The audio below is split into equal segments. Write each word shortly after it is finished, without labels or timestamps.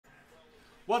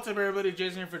What's up, everybody?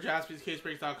 Jason here for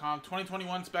JaspysCaseBreaks.com.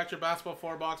 2021 Spectra Basketball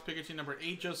 4-box Pikachu number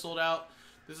 8 just sold out.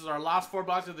 This is our last 4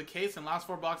 boxes of the case and last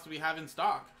 4 boxes we have in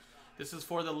stock. This is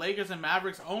for the Lakers and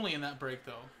Mavericks only in that break,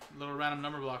 though. A little random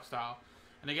number block style.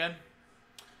 And again,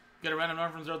 get a random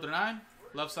number from 0 through 9.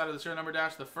 Left side of the serial number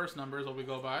dash, the first number is what we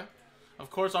go by.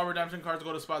 Of course, all redemption cards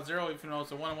go to spot 0. If you know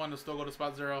it's a 1-1, they'll still go to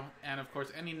spot 0. And of course,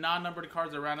 any non-numbered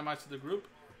cards are randomized to the group.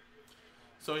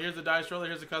 So here's the dice roller,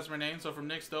 here's the customer name. So from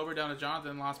Nick Stover down to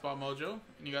Jonathan, Last Spot Mojo.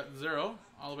 And you got 0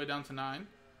 all the way down to 9.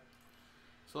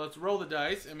 So let's roll the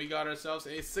dice, and we got ourselves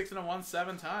a 6 and a 1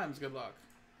 7 times. Good luck.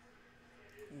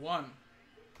 1,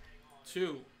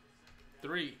 2,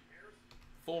 3,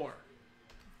 4,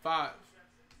 5,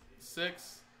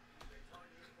 6,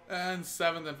 and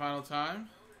 7th and final time.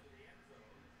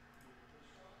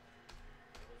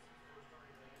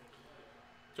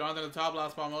 Jonathan at the top,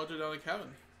 Last Spot Mojo down to Kevin.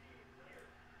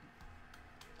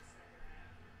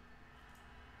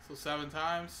 So 7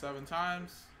 times, 7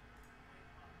 times.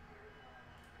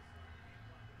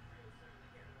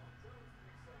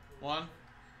 One,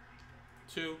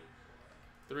 2,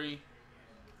 3,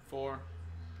 4,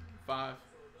 5,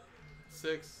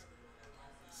 6,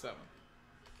 7.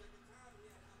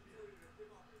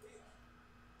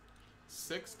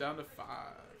 6 down to 5.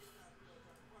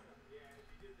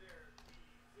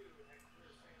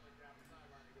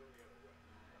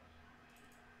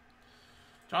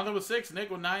 Jonathan with 6, Nick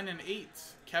with 9 and 8,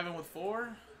 Kevin with 4,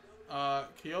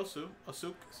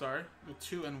 Asuk, sorry, with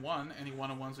 2 and 1. Any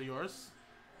 1 and 1s are yours.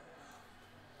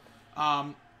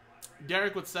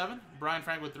 Derek with 7, Brian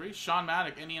Frank with 3, Sean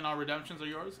Maddock, any and all redemptions are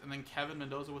yours, and then Kevin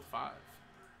Mendoza with 5.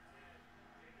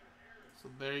 So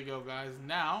there you go, guys.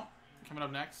 Now, coming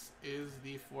up next is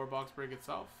the 4-box break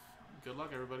itself. Good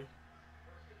luck, everybody.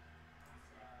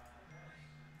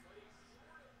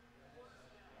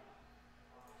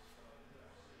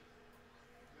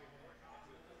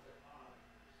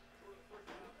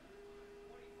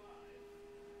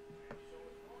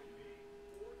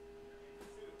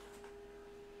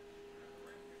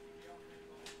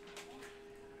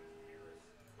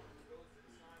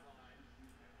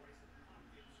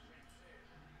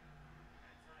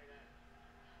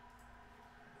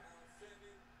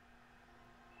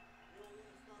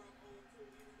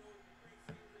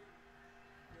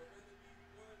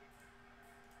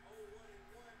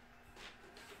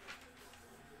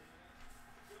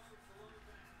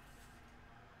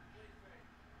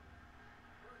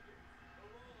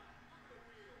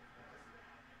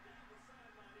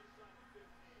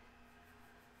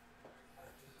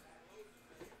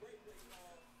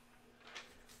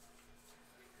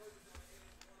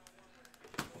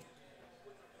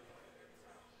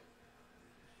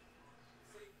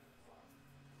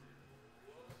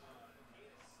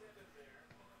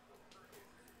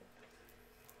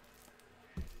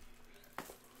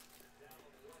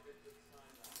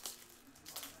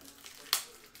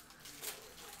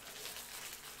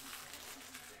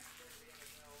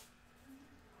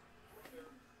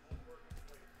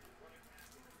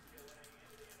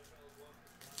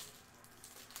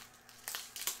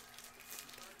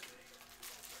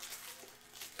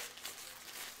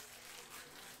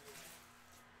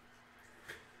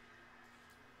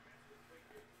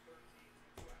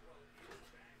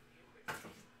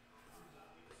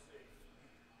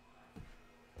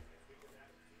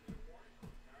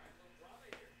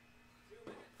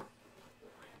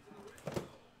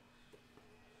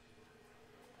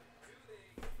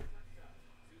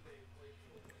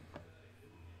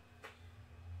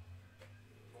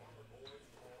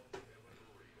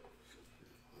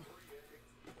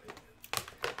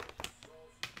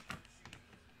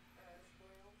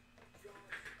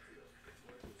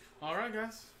 Alright,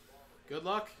 guys. Good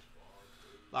luck.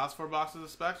 Last 4 boxes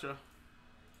of Spectra.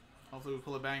 Hopefully we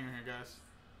pull a banger here, guys.